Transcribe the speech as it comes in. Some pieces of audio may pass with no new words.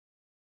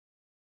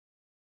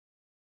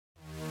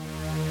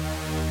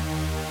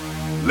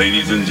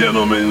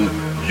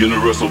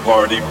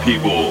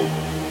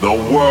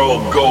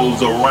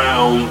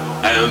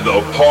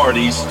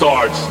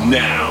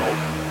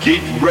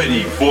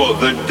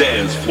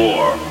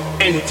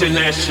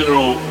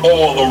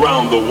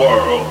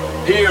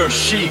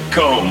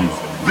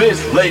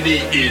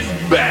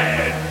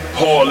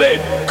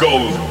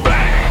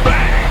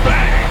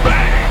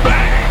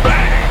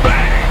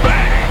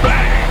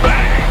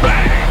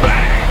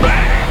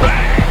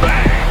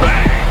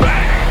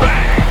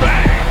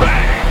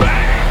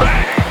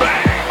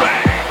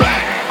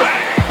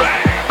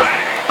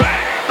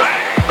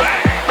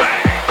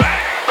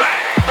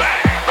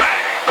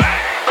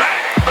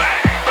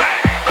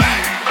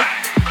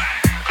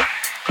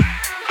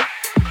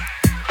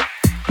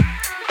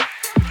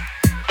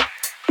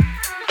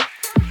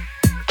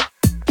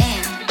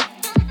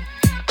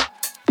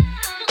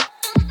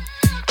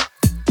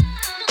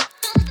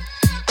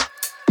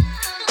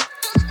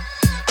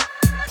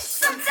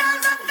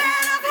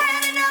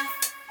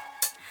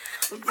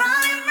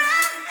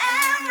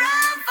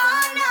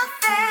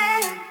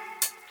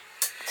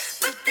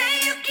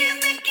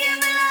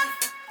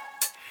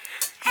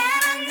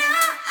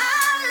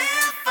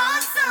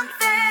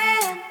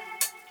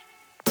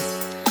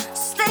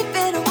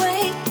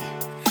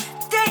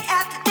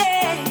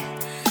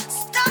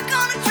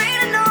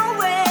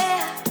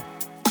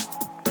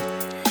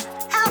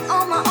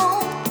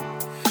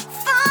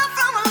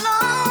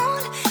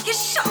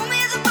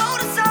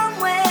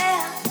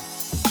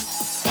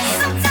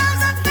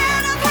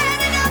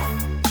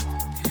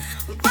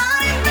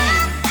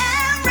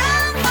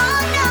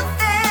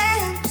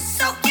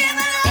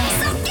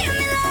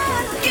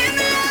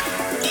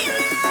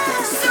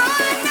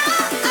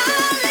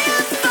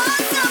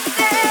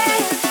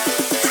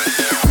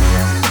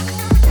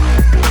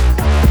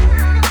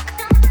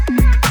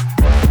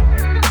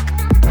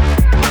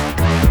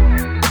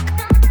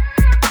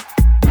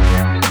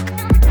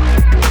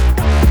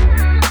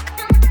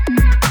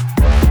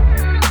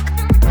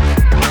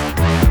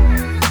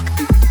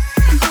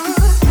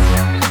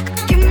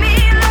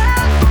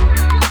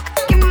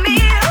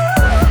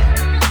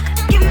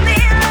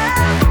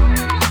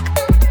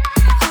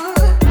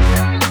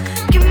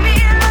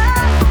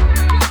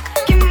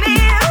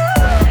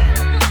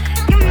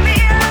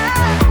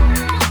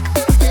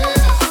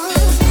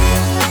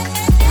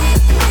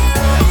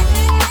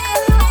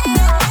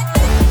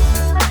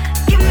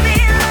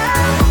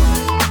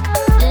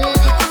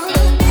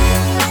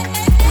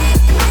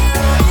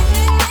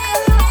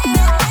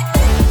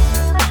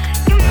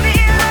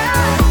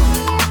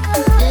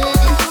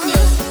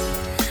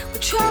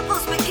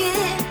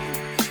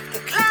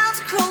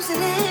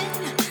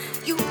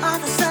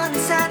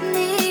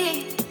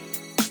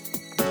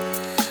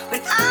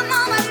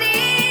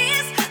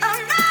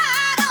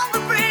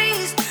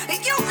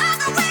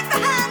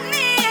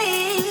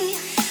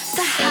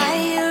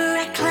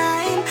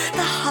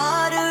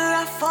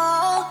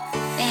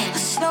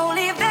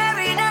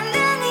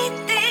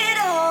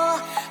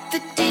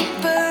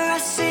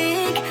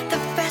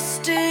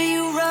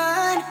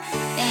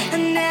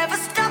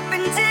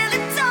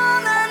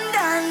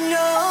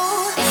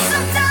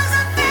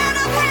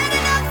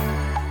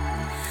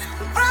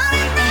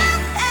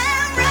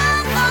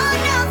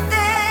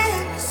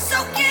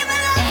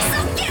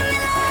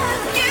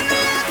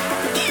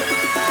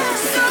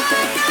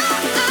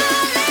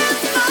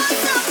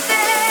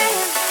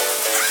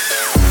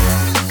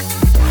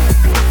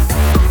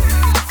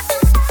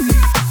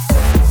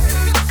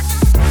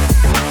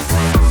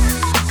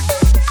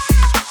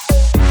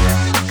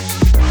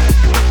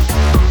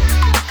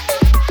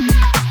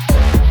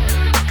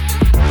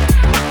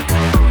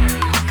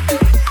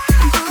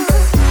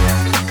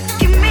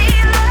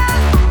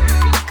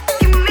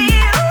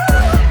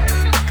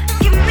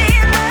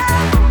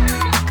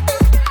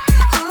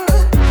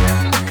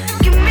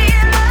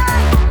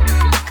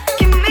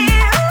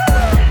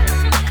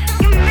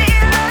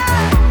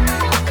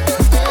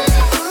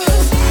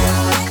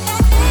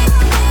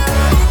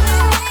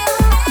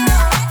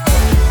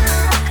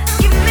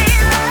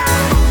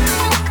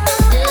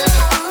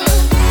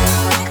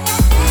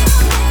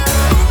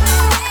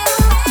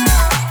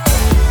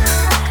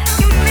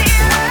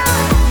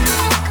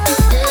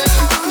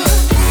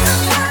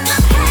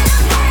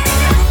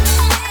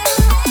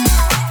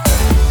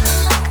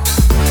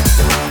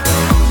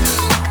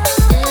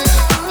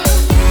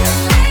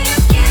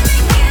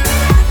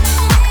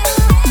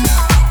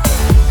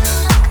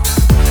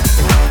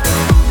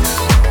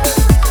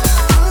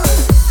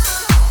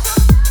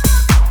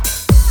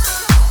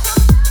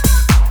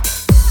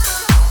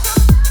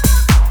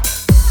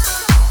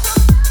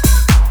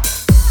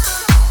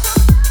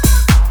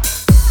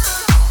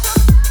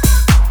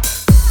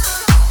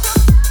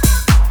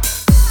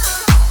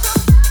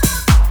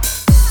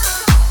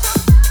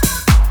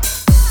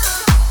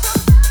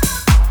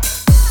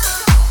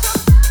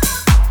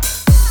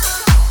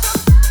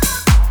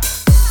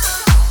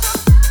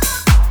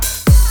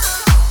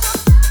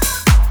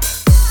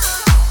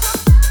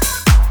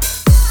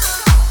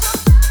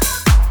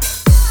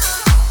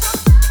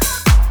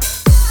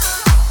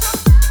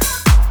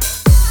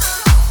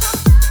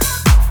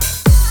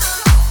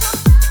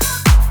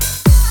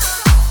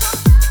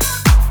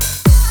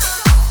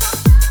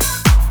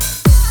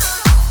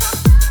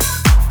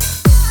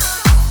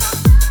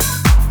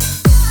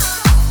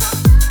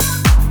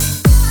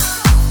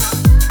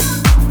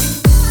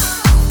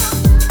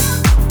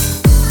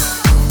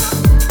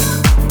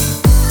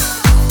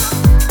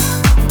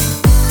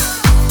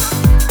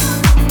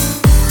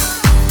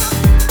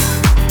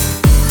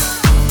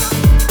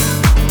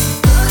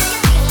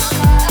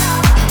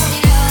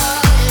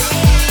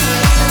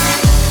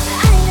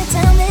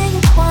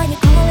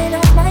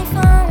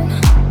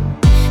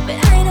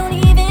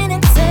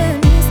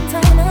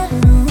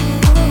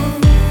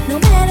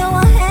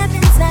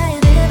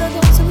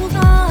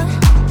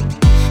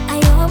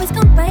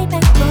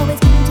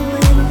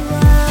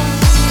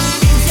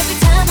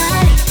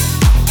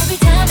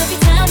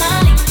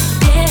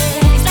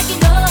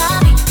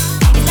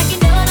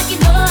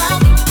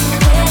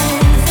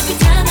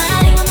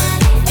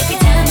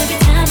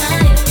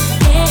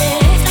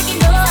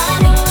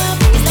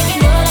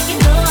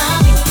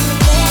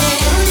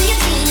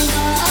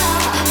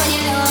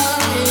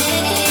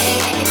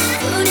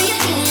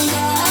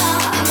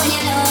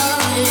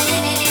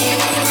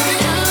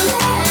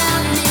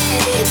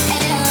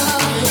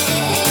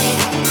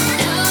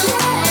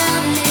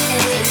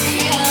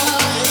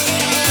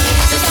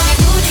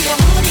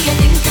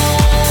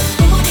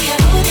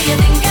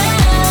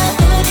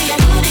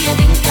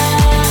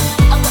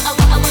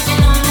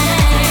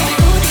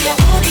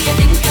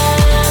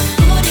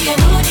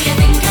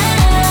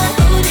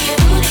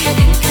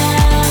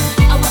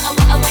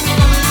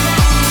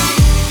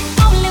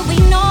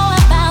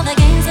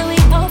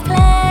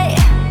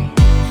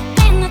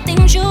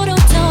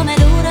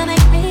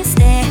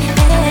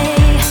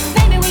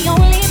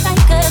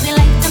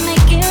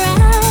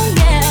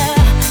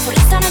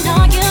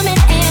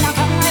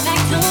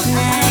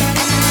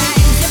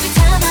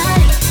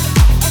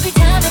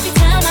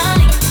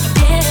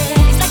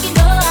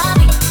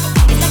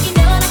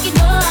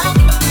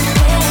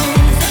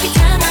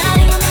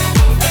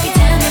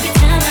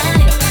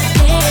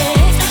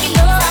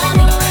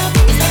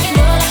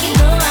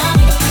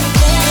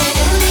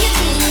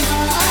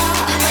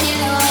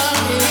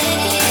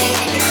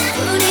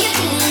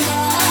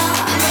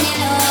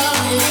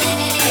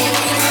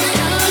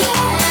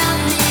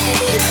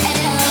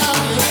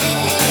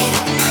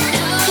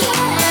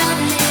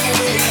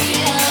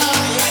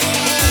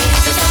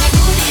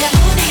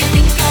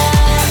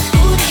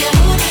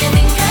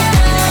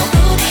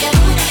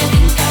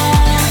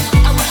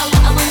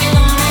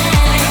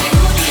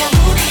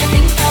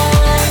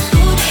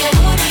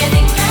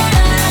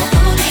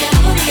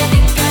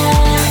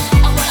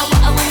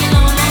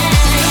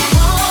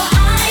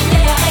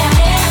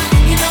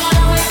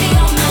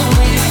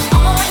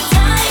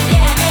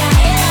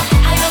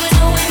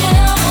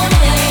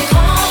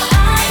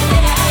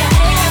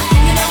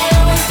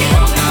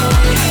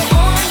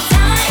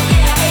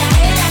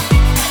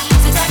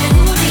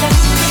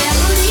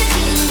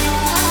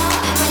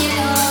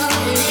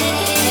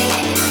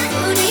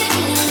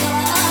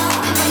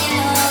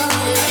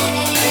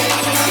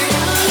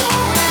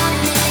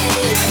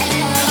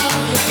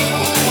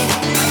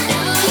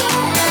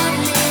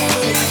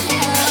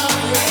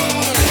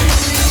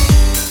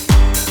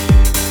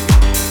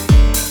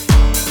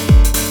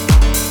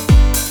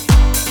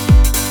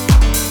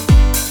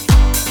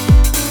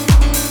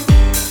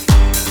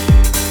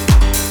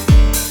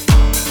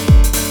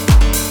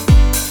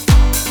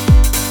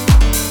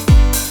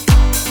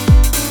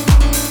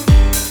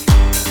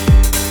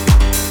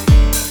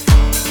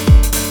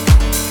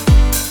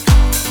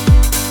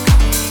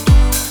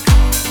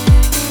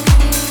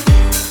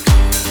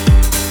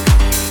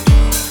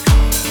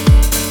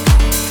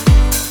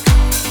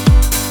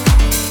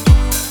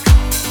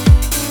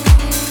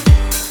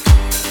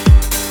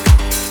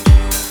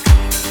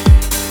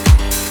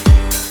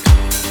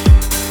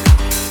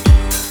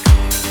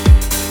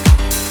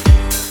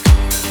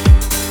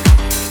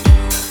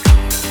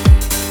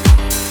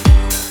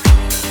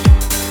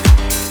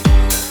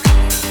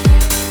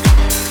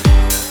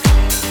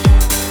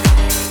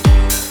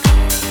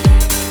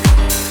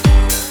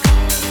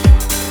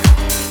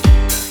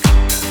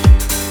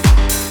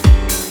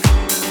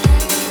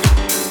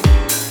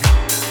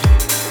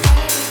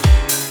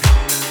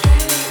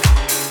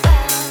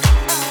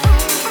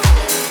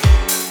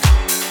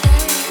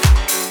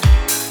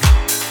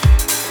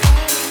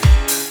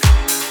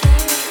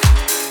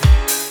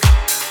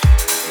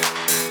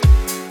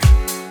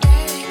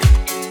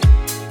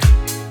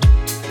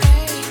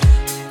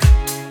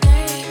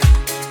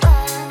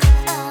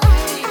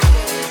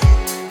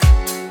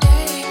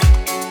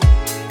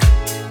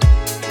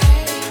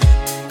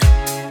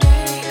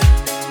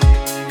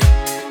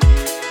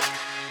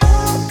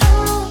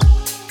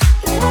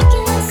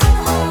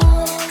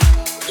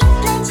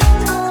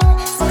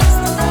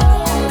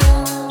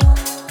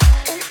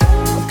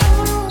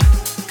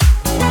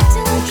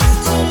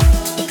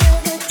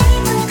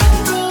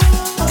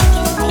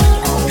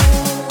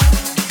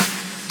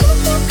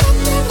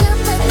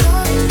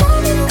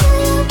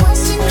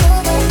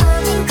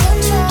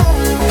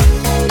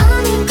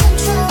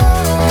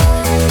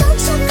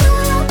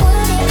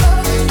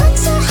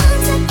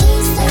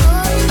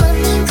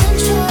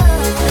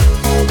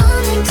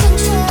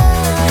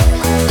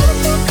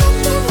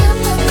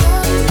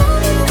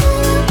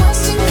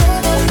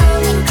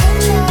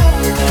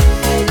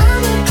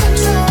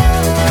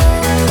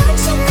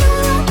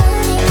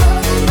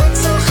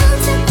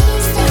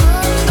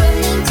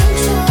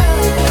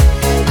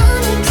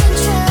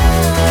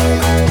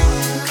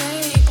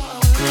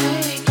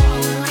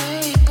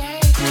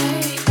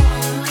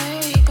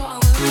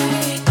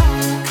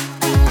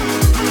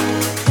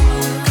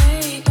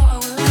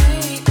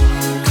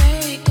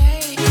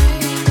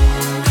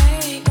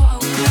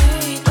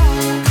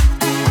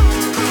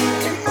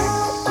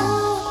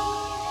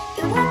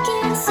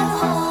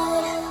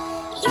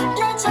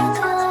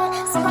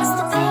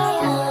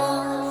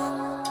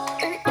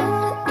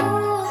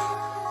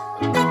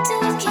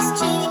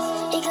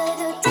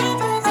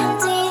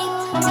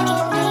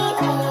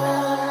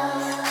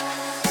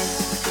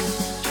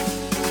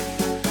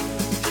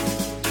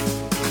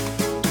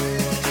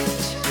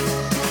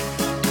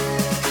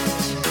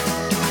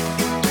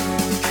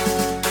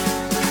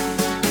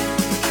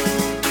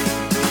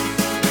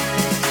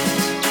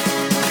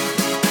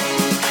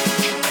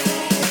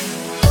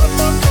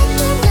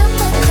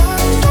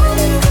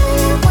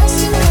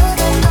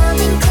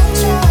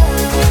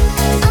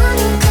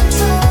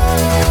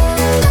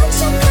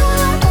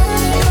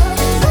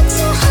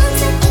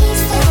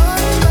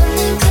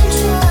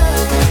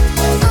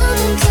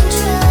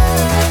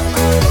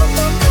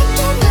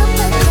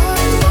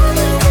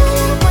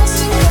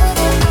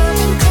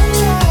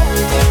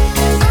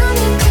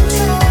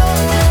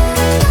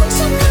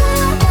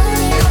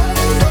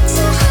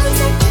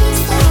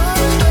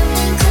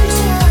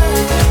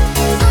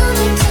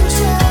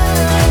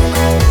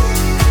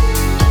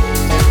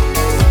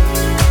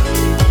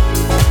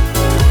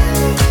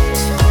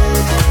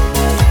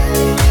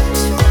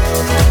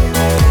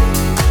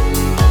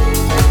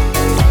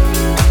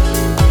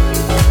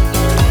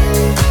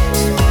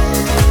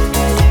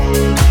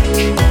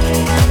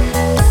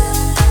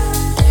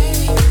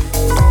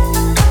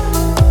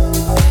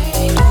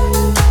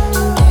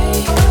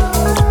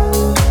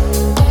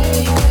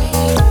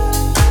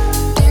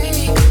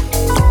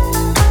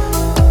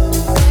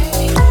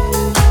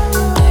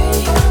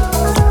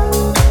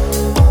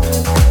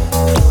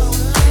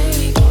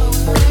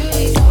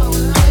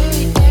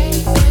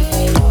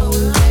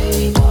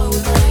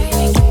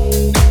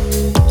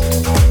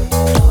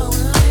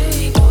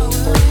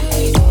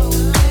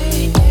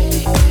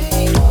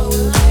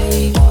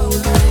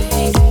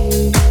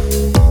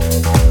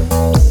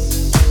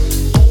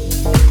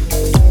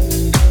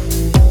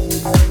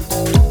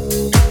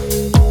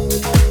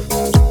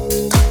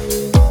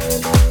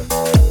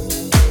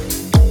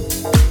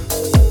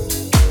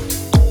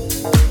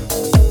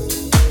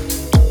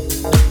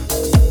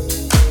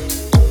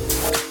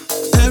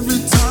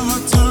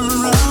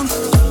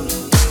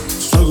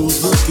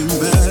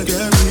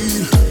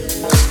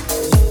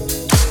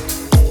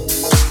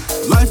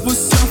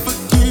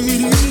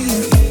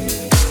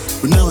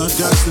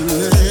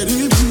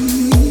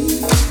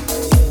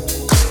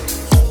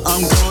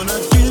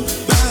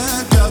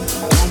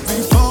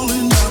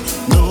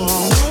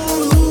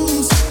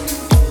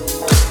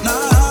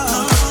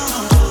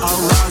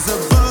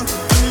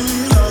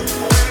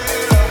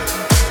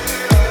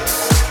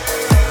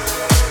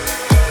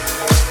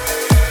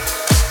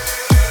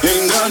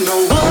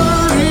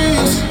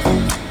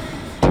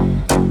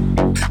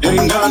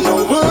Ain't got no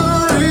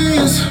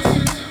worries.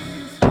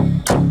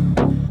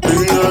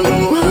 Ain't got no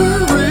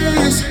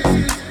worries.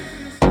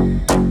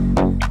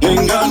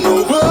 Ain't got no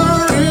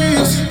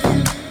worries.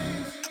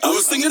 I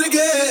was singing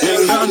again.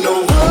 Ain't got no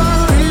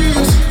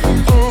worries.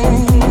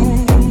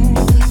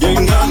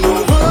 Ain't got no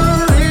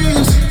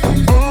worries.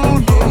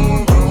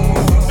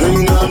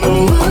 Ain't got no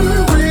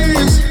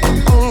worries.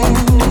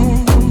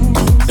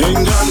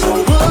 Ain't got no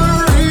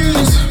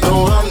worries. No,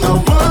 I'm not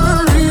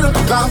worried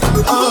about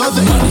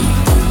other money,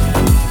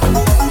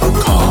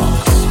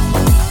 cars,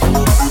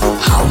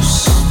 house.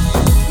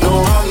 No,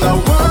 I'm not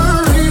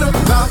worried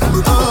about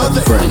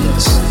other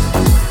friends,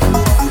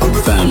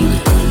 family,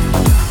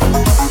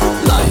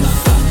 life.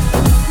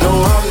 No,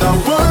 I'm not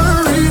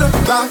worried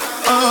about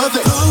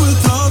other.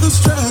 With all the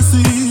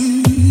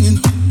stressing,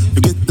 to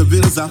get the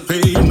bills I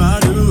paid my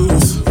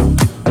dues.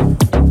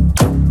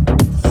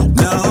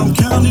 Now I'm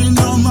counting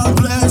on my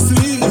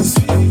blessings.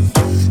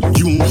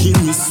 You won't hear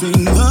me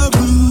sing the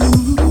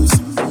blues.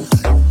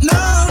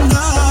 No,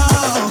 no,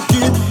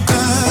 get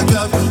back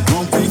up.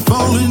 Won't be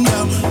falling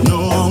down. No,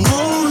 I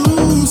won't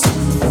lose.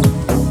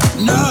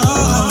 No,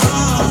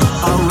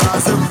 I'll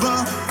rise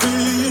above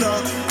it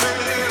up.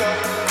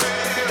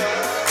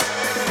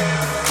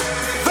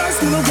 That's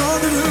what I'm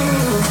gonna do.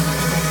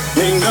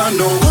 Ain't got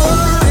no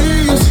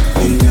worries.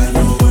 Ain't got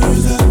no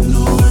worries. Got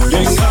no worries.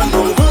 Ain't got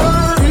no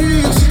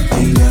worries.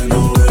 Ain't got no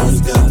worries.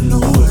 Got no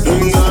worries.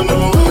 Ain't got no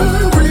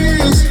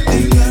worries.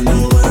 Ain't got no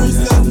worries.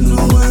 Got no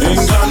worries.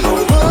 Ain't got no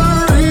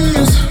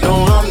worries. No,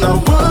 I'm not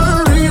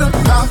worried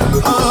about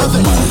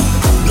other money.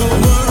 No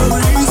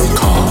worries.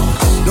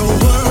 Cars. No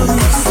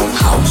worries.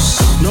 House.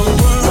 No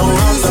worries. No,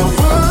 I'm not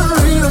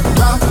worried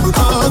about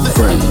other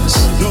friends.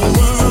 No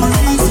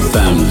worries.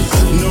 Family.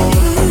 No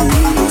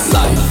worries.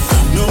 Life.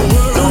 No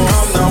worries. No,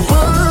 I'm not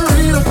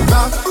worried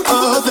about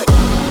other.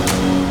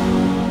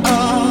 Oh,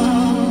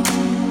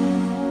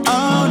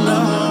 oh no,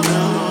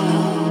 no.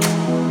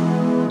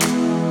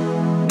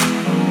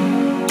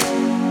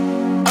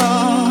 Oh,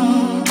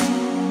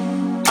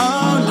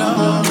 oh no,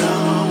 no.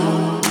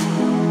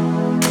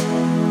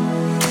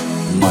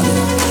 Money.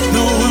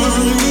 No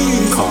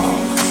worries. Car.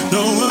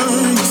 No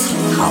worries.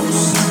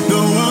 House. No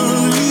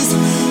worries.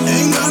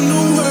 Ain't got no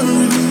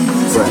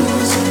worries.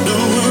 Friends. No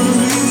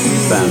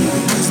worries.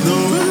 Family. No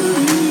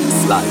worries.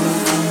 Life.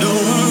 No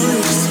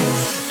worries.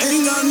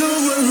 Ain't got no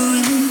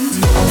worries.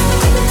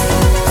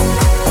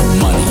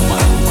 Money.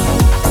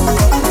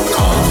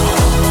 Car.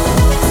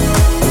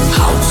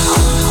 House.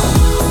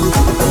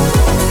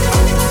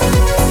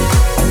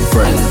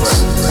 Friends.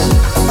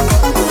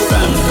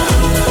 Family.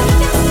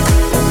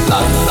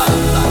 Life.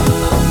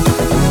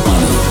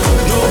 Money.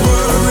 No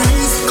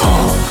worries.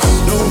 Car.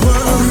 No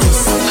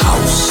worries.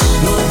 House.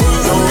 No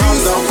worries. No, I'm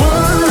not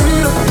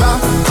worried about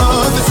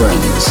other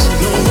friends.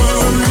 No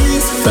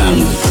worries.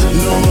 Family.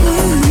 No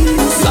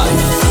worries.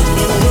 Life.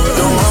 No worries.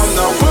 No, I'm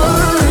not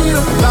worried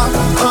about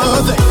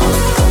other.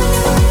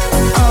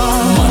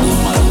 Money.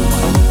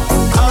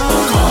 Car.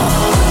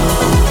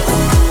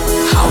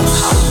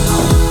 House.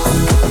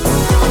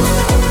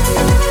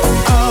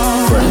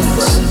 Friends.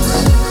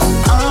 Family.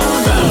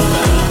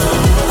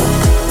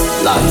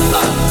 Life.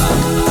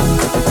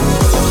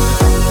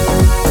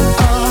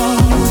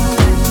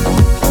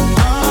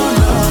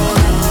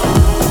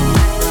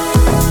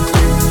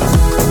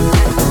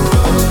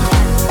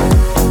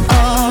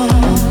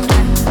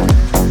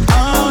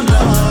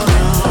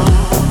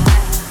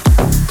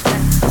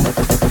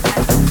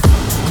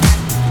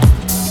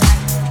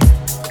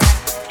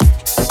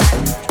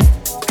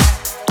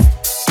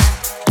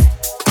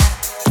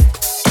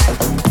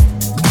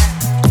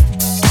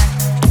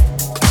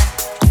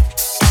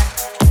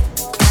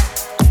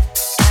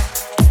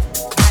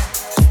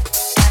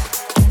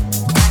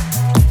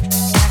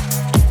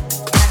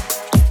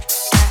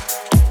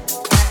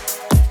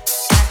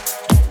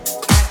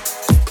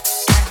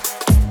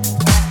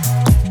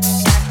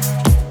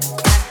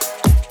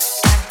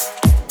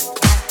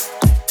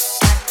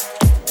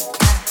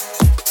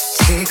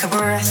 Take a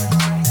breath,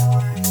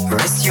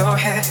 rest your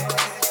head,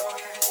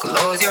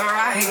 close your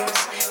eyes,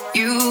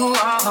 you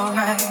are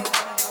alright.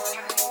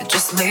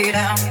 Just lay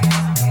down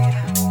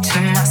to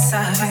my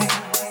side.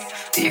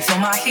 Do you feel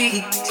my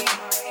heat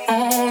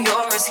on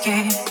your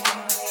skin?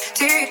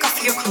 Take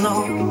off your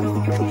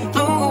clothes,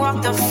 blow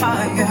out the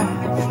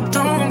fire.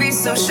 Don't be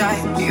so shy,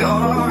 you're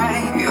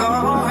right.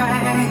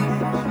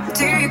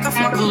 Take off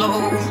my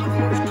clothes,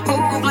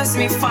 oh bless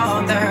me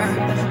Father.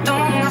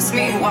 Don't ask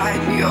me why,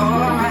 you're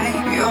right.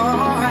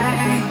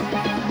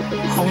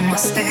 Hold my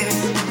step,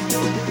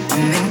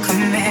 I'm in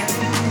command.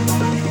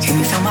 Can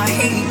you feel my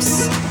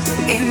hips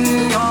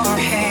in your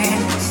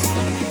hands?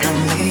 And I'm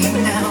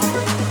laying down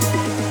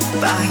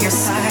by your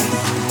side.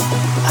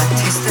 I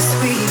taste the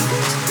sweet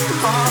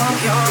of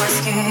your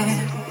skin.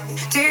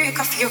 Take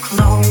off your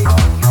clothes,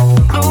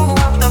 blow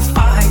out the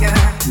fire.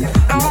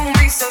 Don't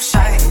be so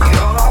shy,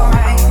 you're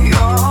right.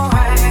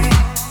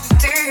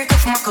 Take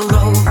off my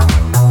clothes,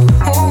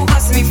 oh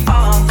bless me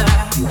Father.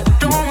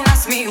 Don't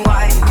ask me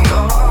why,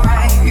 you're right.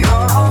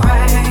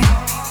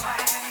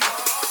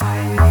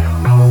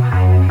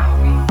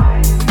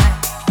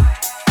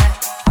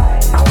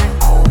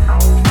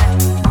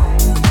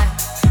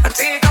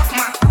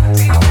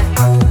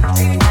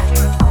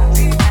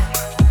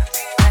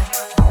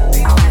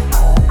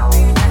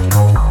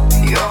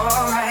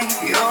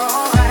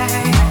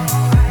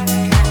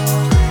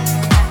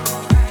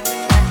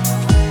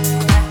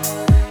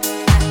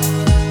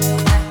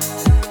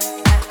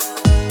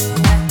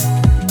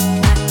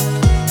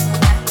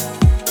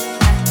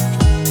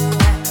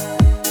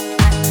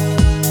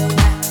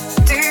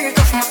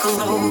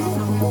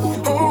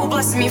 clothes. Oh,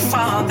 bless me,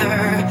 Father.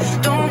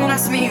 Don't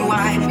ask me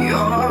why.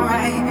 You're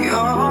right,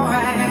 you're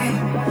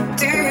right.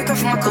 Take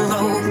off my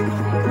clothes,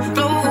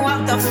 blow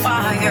out the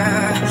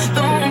fire.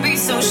 Don't be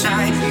so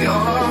shy. You're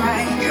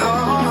right,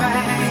 you're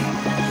right.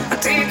 I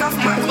take off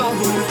my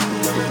clothes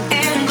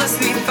and bless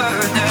me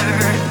further.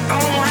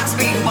 Don't ask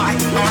me why.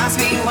 Don't ask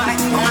me why.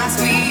 Don't ask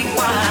me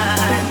why.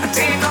 I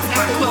take off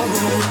my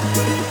clothes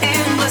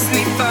and bless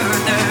me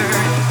further.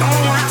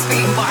 Don't ask me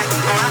why.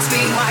 Don't ask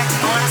me why.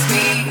 Don't ask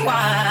me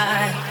why.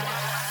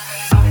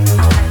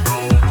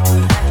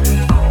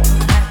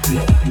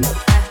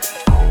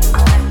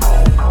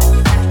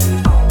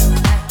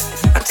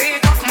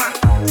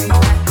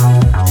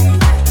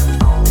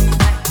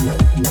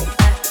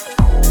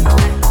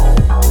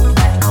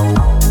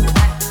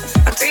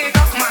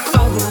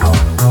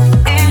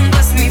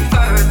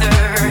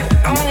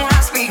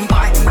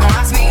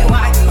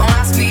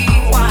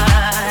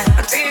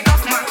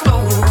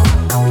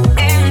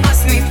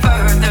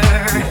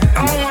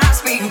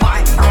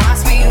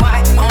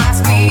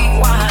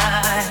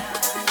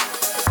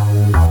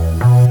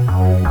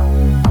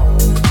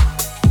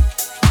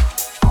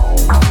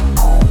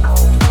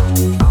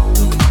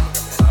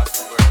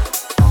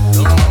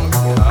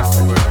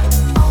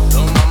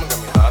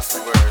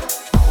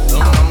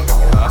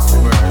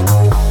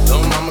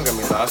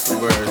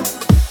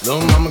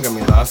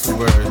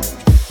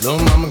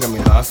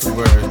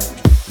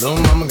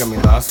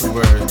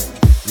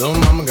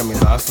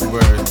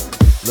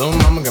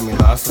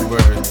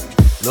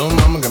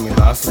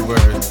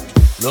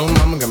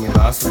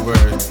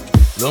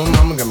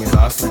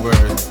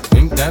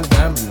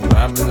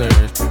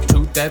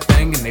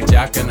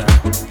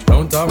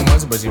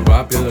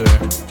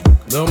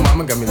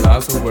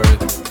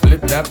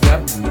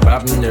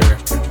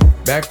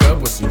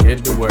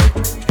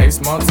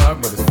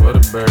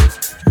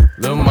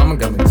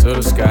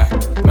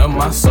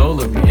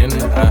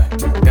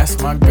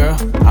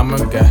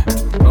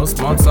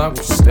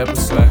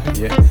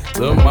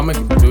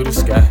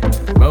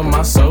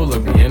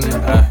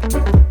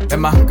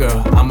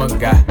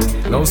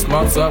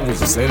 We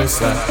just sit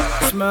aside.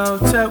 Small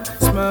talk,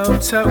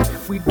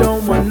 we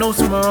don't want no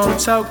small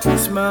talk.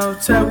 Small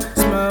talk,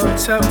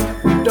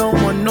 we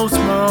don't want no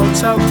small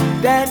talk.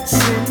 Dancing,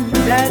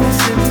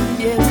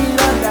 yeah, we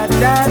love that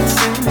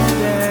dancing.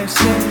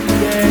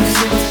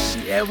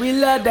 Yeah, we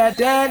love that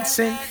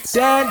dancing.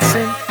 Yeah,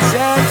 dancing.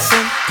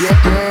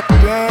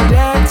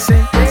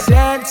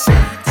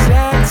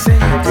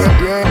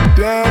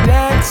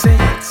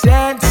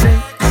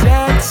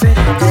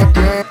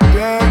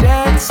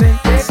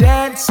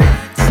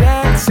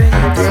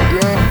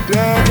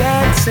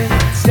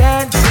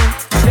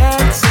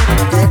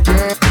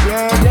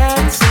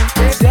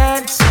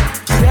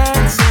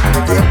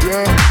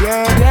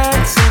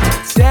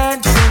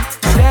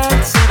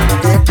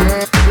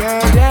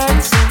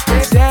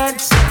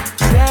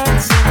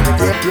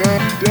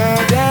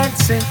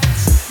 Dancing.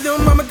 Little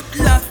mama got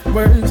lots of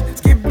words.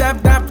 Skip that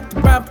with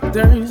the proper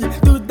turns.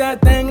 Do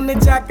that thing and they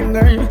jockin'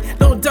 nerve.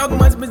 Don't talk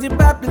much, but you're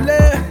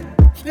popular.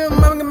 Little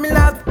mama got me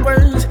lots of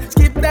words.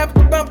 Skip that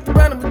with the bump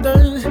around the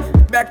turns.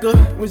 Back up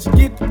when she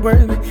get the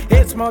word.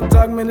 Head small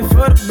talk, man, it's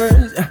for the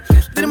birds.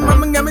 Little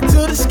mama got me to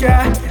the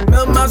sky.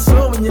 Melt my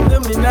soul when you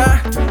love me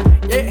now.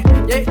 Yeah,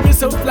 you're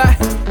so fly.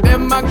 They're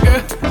my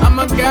girl, I'm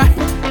a guy.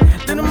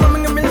 Little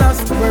mama got me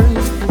lots of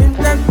words. In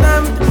that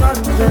time with the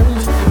proper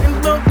turns.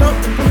 And don't for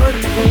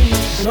the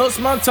birds. No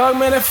small talk,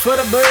 man, it's for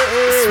the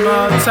birds.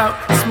 Small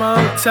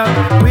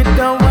talk, we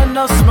don't want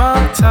no small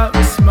talk.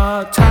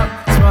 Small talk,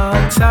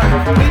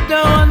 we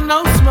don't want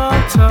no small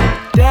talk.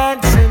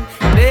 Dancing,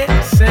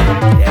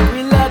 yeah,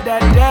 we love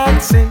that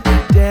dancing.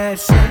 Yeah,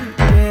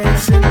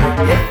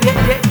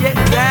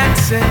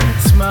 dancing.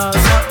 Small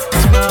talk,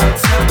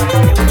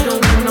 yeah, we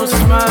don't want no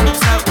small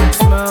talk.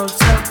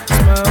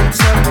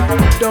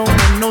 We don't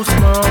want no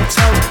small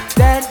talk.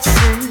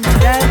 Dancing,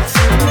 yeah,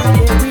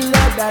 we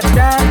love that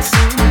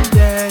dancing.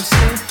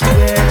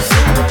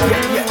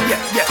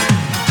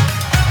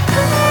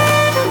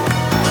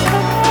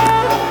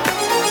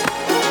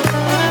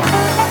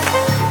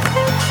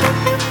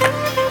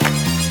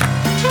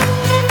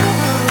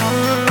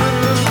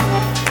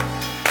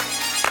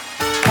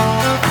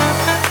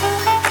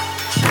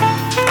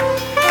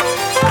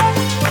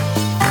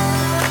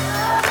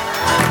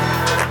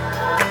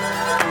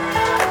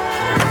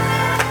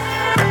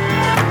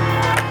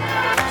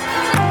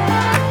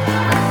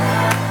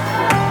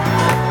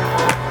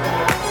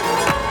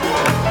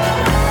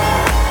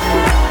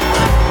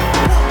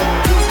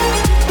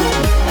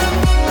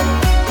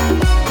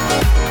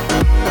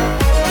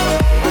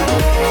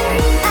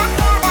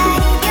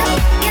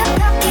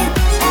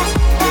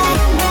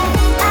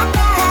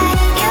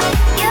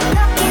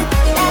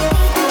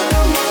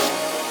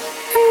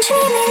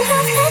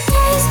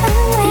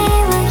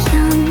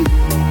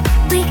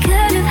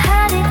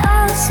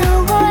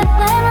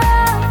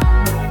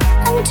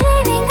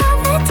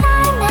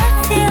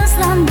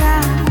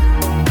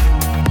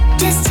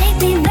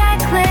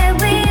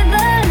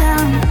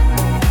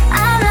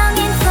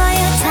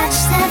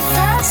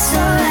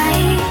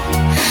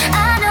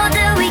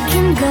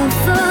 go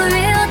for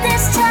real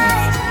this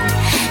time.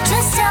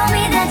 Just tell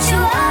me that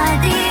you are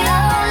the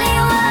only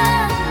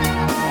one.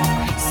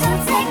 So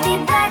take me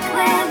back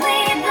where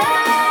we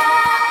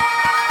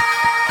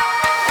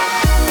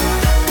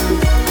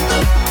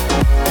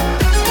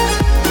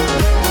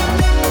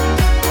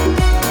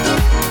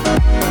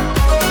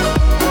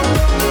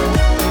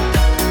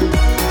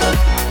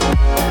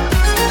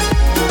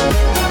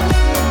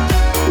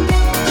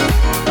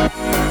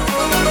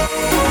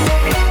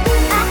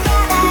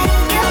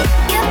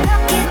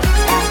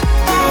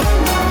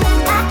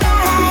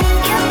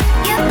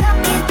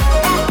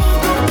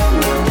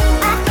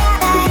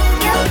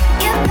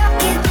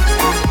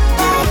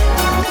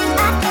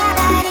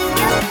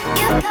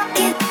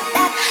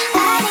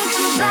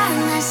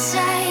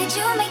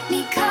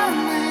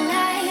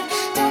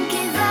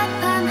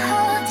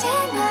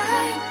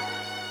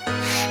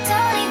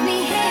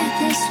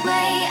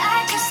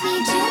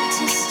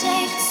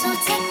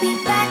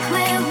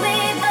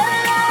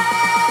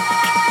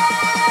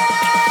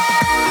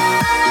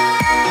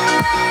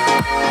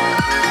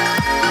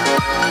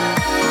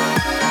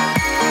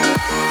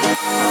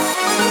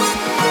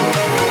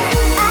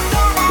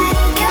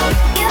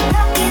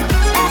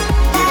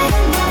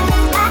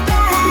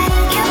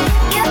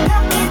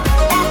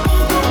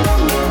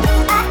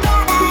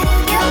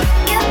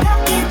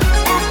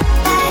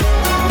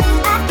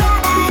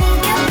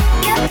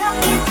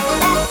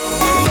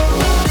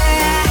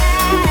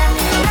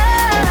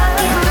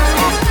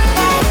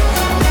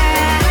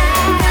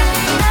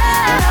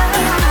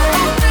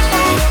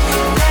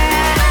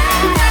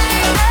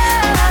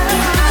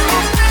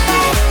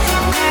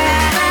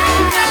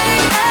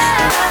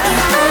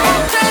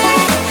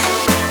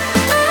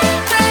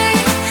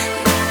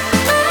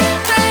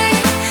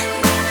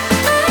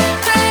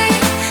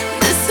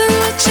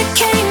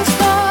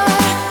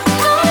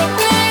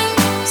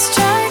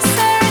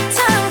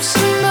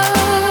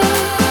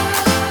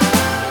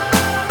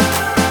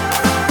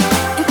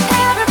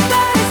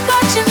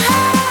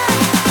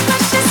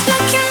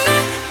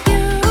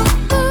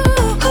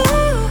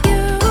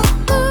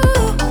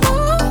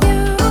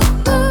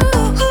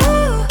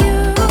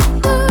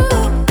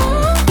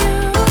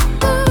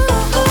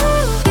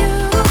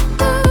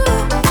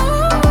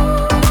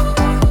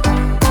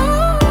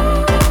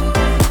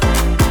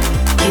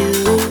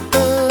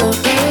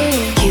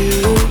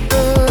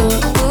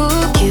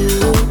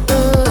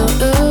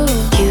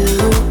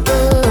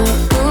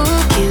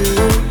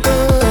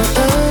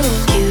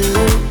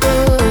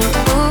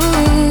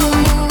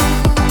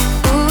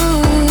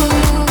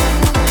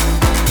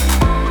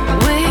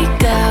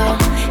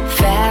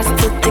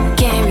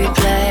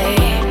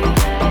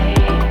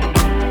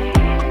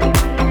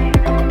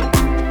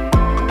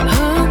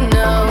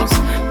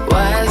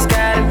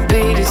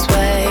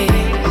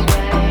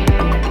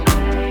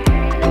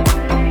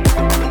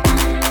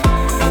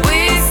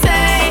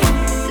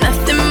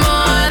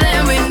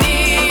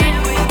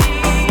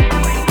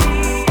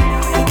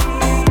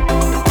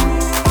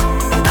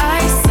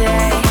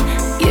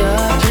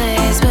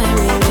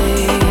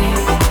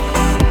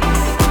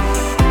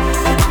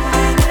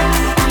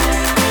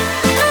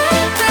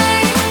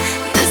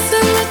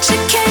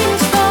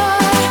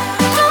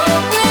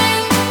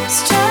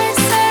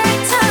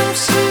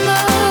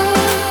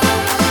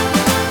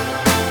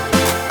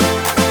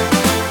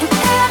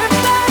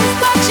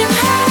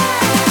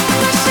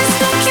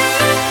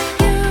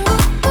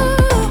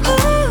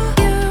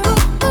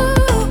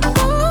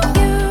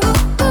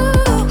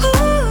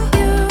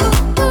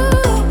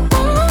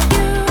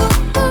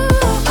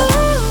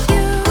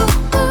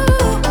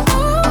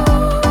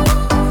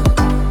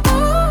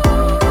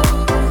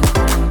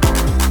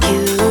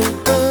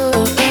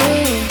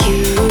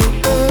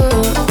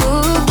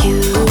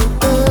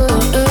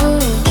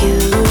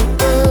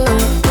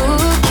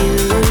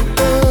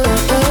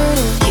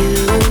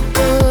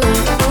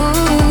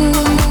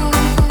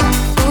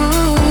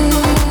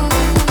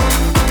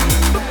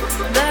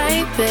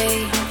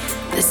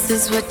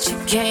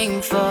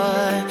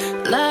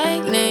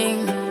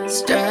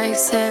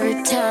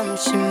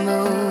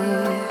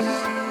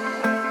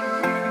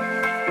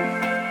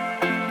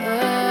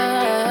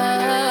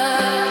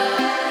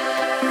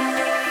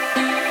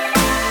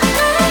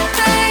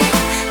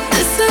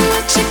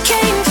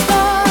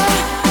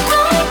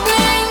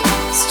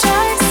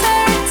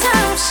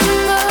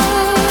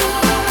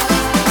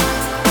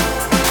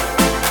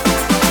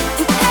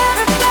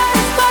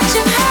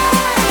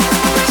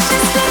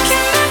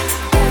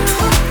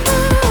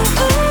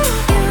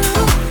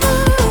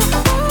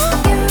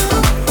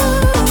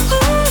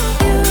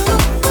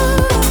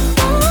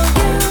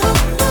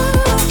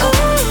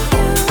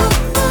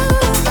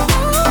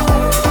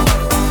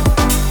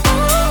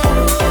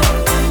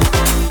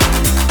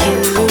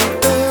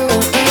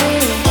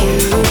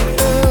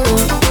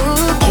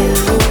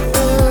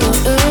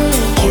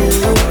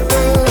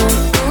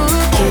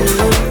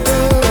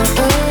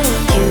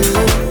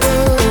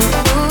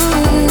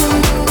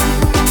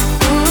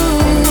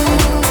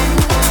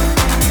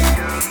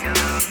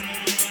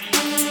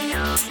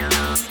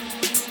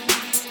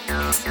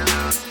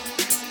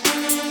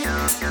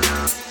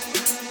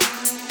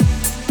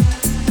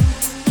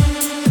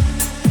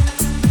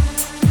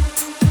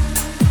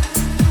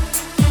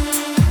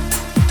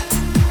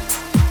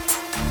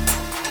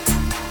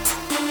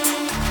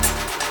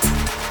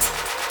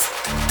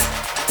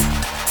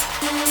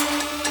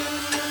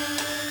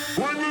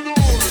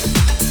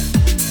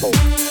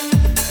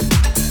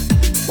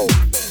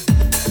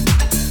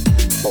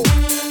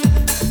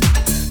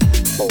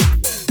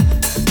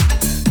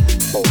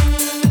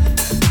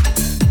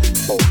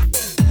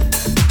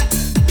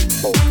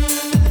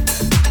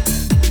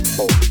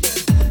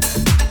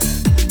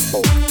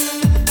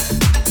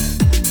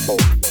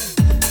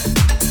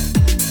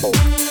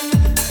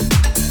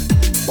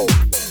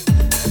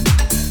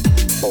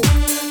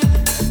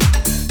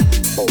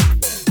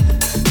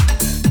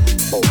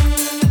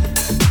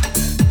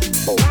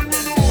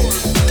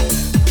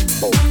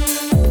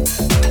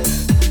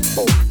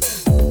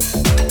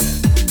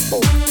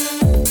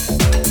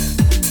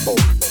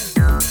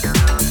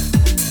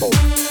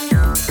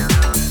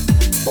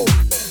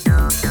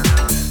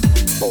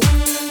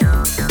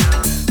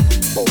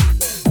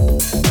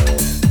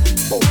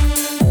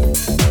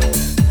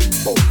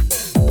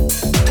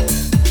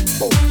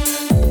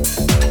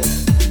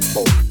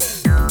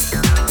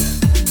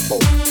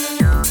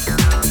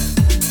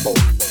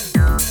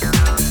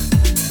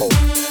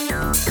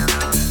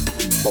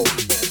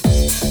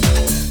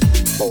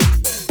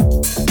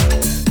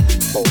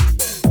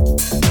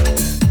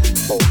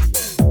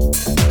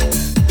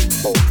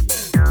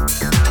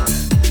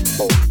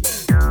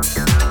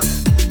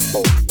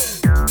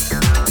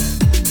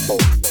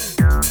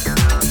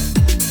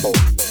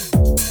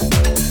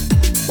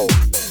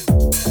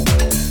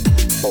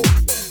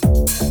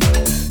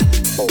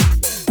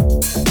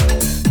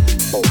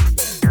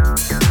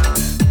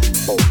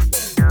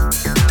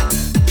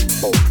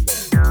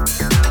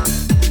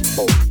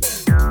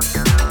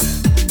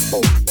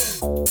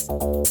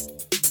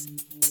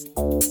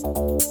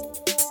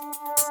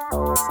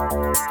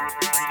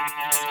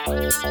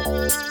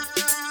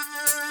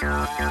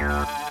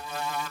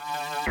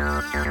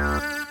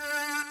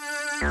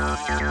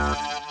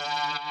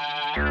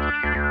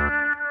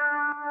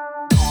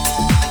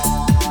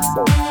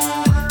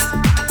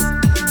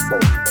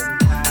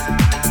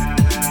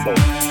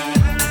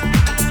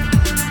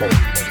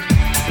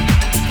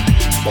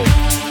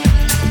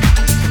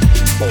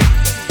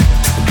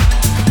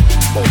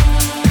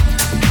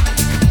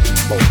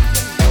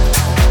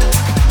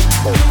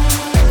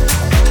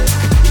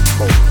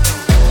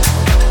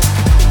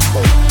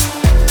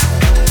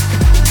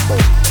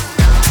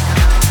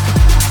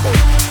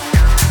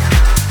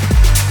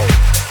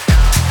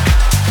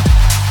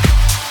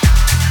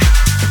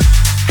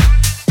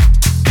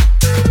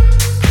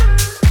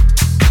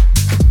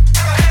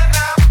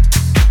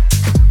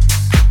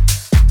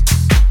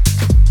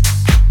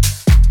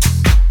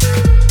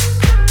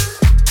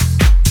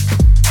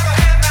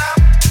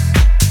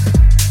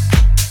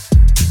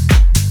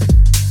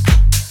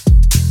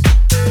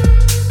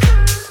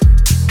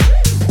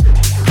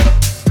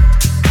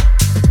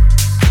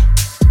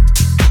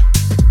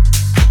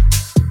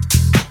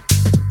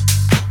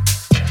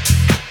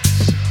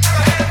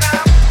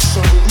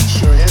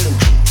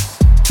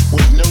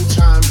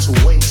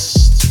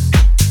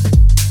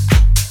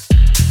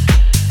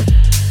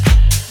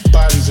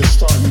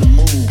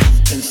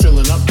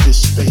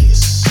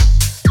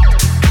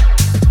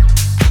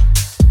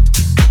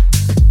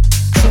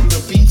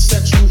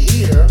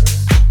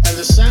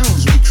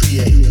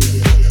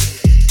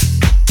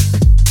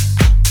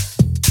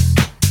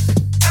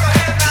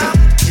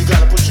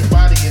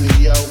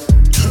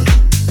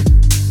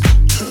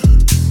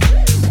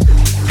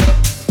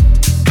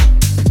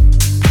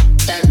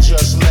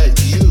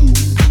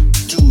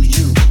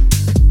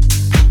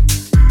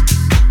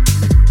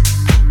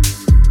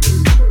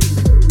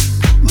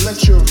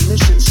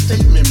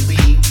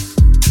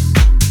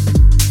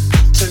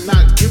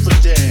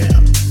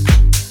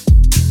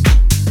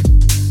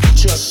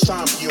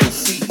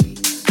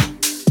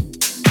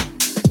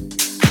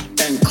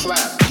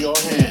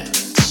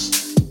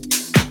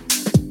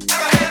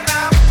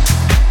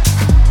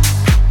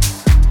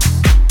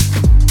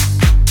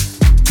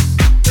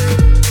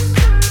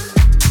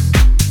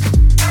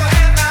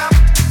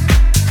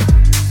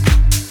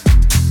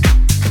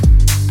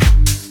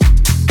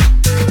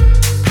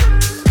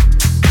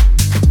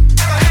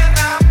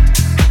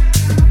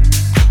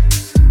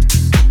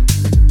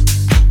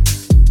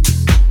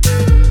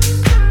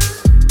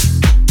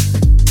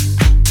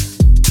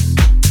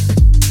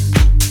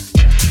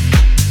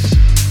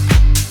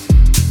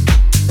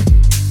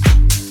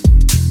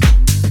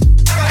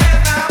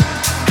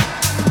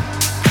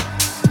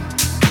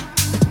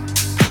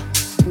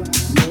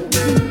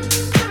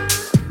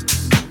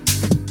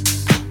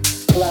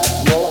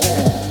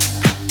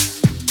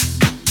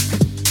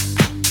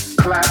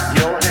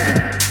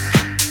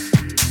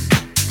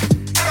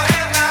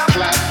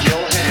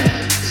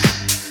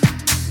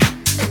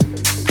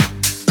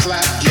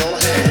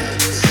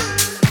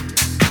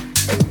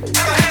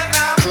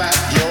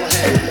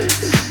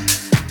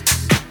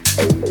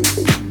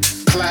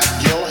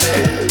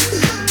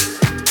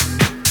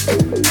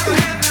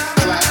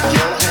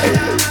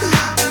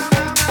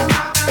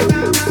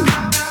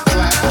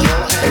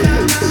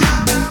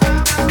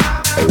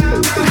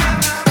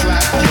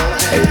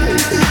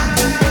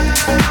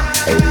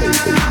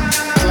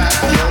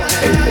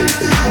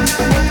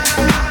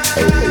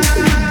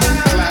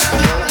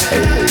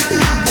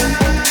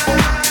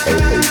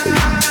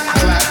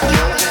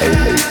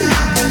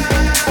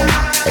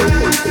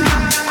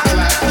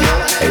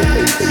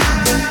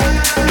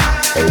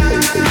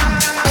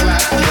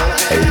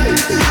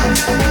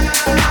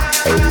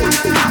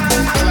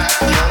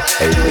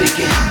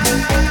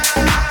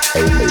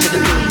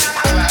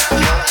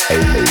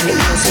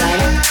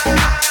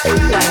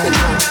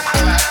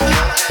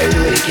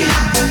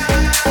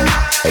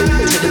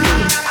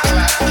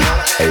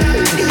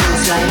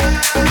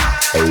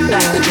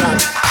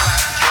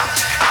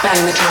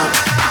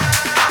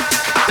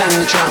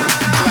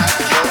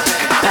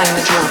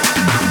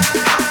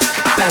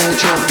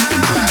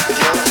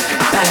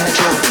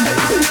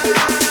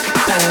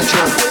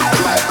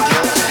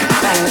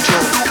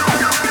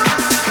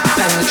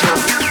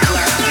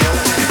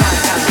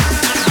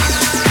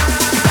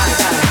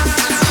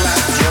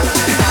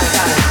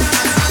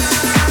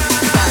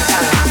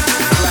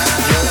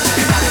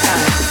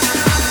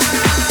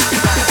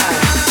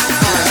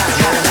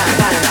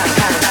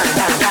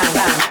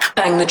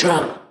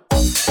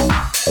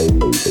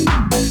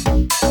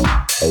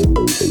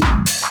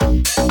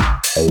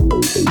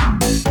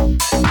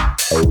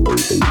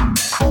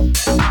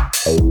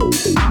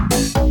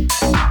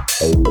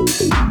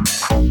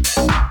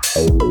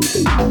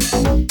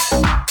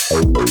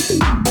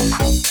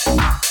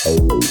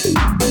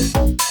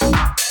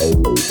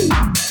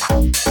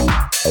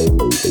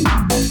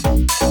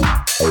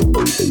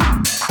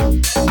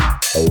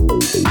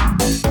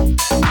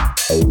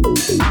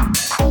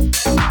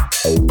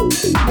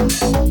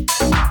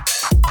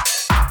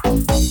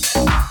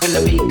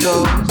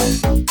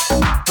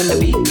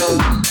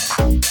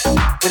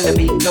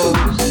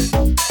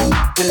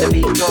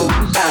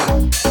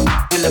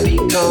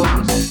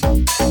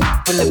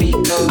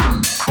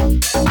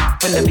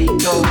when the beat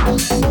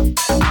goes,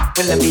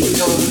 when the beat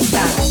goes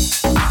down.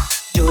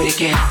 Do it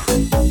again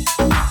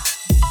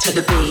to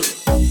the beat,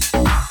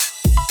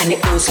 and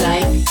it goes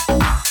like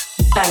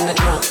bang the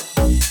drum.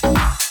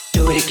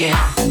 Do it again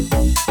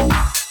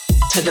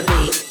to the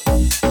beat,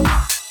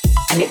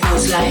 and it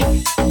goes like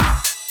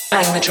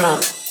bang the drum,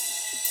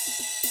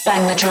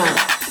 bang the drum,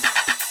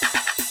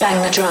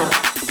 bang the drum,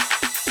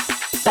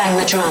 bang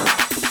the drum,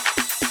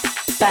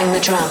 bang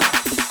the drum,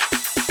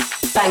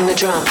 bang the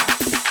drum,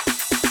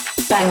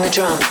 bang the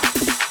drum,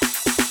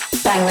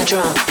 bang the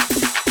drum,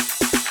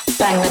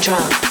 bang the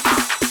drum,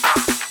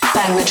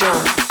 bang the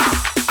drum,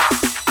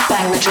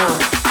 bang the drum,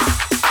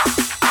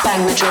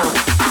 bang the drum,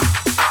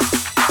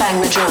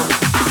 bang the drum,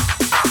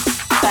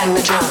 bang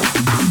the drum,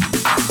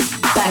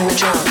 bang the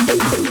drum,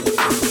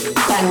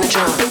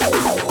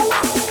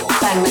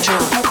 bang the drum, bang the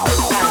drum, bang,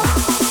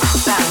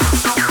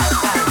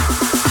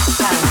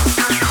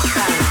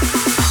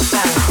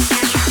 bang, bang,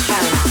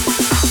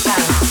 bang,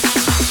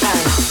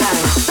 bang,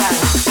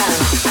 bang,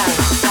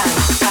 bang,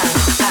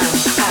 bang, bang, bang, bang, bang, bang,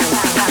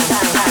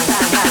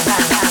 bang,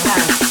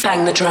 bang,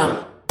 bang the drum,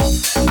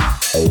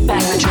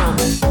 bang the drum,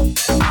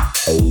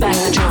 bang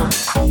the drum,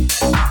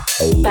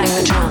 bang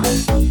the drum,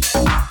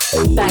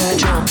 bang the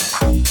drum,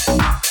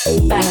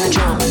 bang the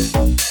drum,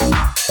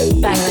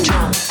 bang the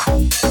drum,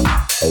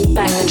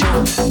 bang the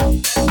drum,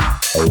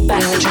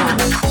 bang the drum.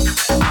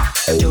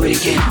 Do it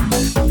again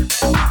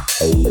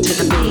to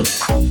the beat,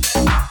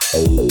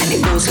 and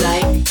it goes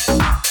like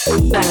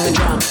bang the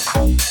drum.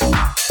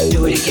 Do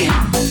it again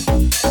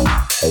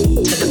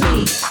to the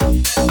beat,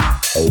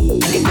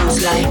 and it goes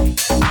like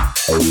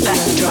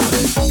bang the drum.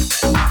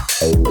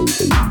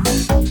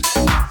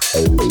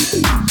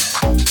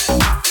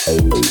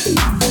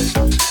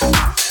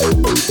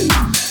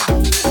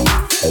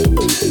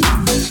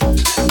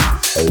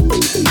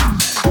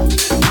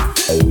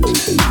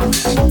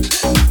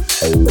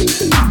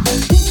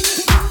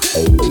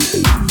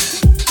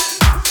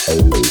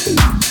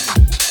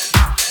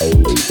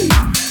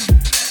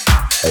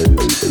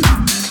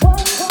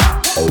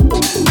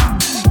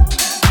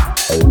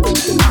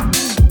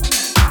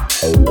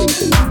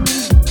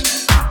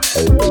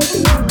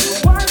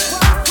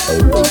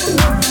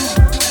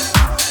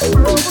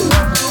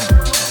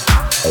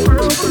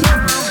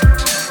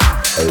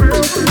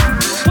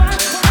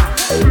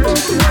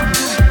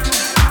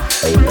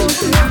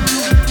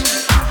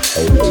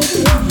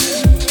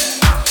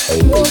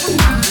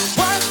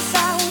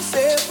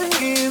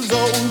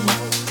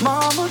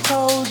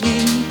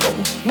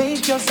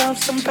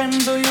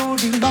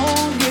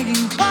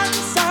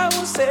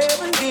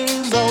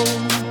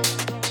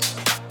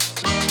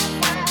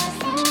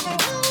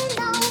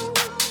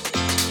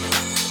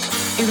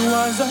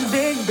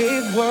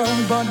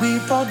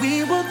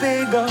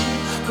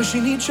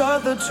 Pushing each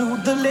other to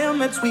the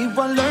limits, we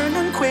were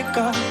learning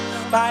quicker.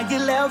 By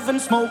 11,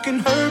 smoking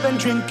herb and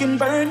drinking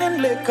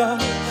burning liquor.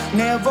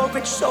 Never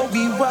rich, so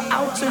we were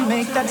out to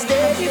make that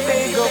steady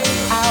figure.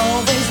 I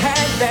always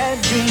had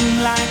that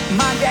dream like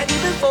my daddy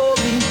before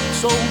me.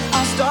 So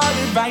I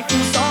started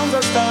writing songs,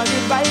 I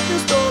started writing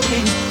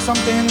stories.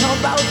 Something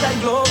about that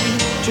glory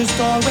just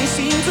always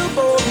seemed to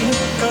bore me.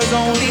 Cause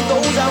only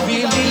those I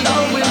really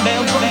love will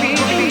never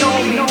really know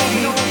me.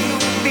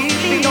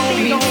 Really know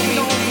me.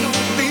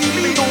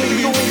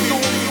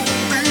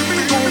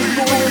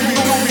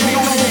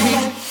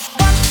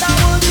 Once I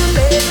was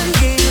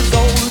 11 years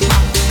old,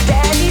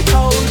 Daddy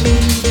told me,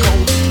 go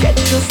get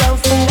yourself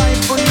a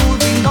wife or you'll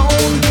be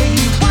lonely.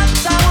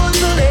 Once I was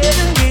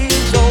 11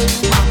 years old,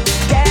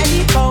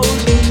 Daddy told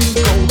me,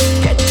 go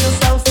get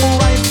yourself a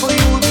wife or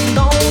you'll be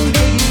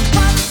lonely.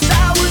 Once I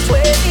was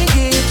 20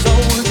 years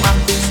old, my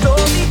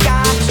story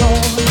got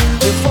told.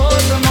 Before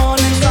the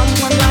morning sun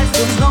when life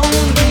was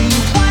lonely.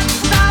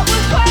 Once I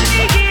was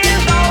 20 years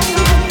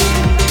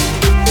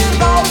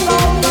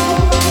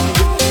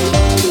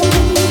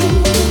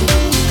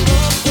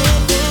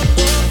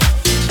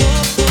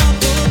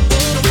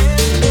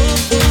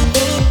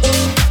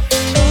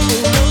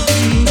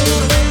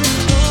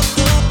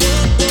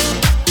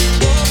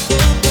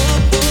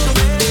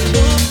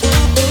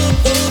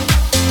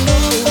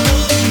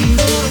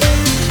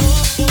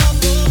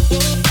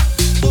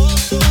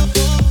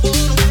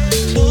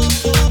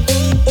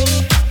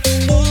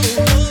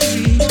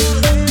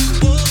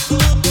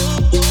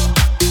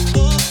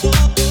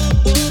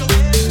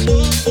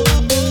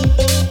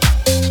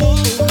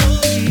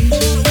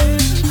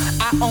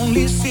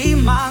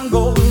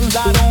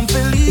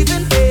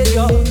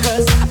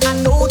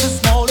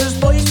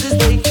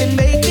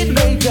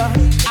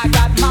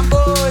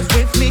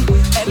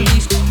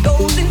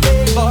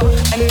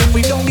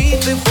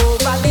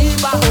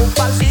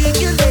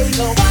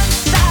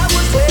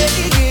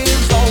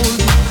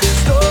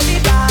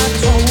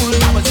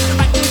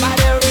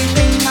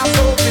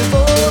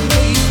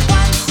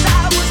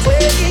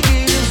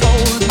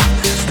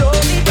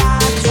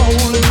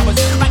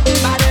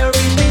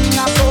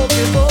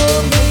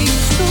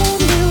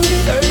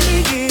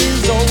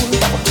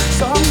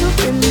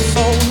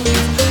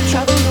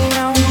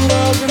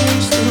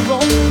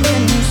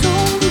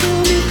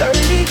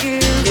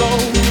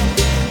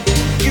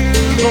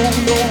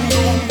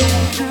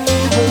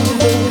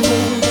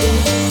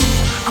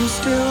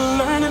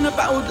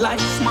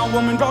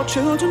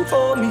children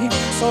for me,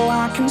 so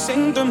I can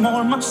sing them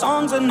all my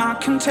songs and I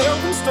can tell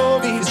them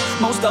stories.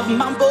 Most of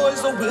my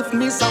boys are with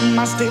me, some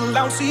are still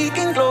out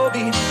seeking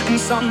glory, and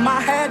some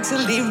I had to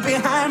leave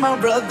behind. My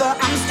brother,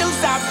 I'm still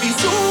savvy,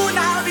 soon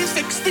I'll be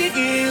 60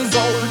 years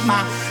old.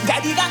 My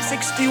daddy got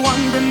 61.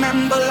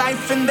 Remember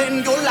life and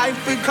then your life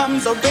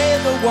becomes a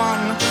better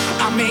one.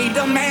 I made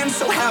a man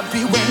so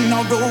happy when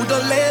I wrote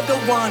a letter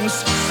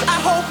once. I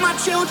hope my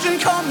children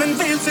come and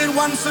visit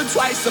once or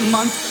twice a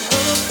month.